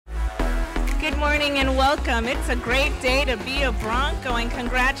Good morning and welcome. It's a great day to be a Bronco, and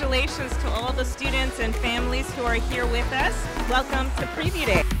congratulations to all the students and families who are here with us. Welcome to Preview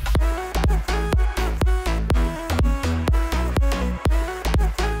Day.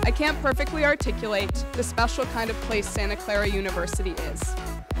 I can't perfectly articulate the special kind of place Santa Clara University is.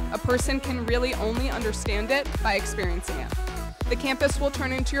 A person can really only understand it by experiencing it. The campus will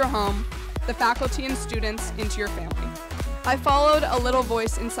turn into your home, the faculty and students into your family. I followed a little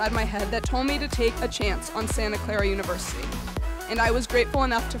voice inside my head that told me to take a chance on Santa Clara University, and I was grateful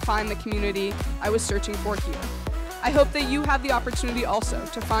enough to find the community I was searching for here. I hope that you have the opportunity also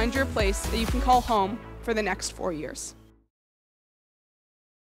to find your place that you can call home for the next 4 years.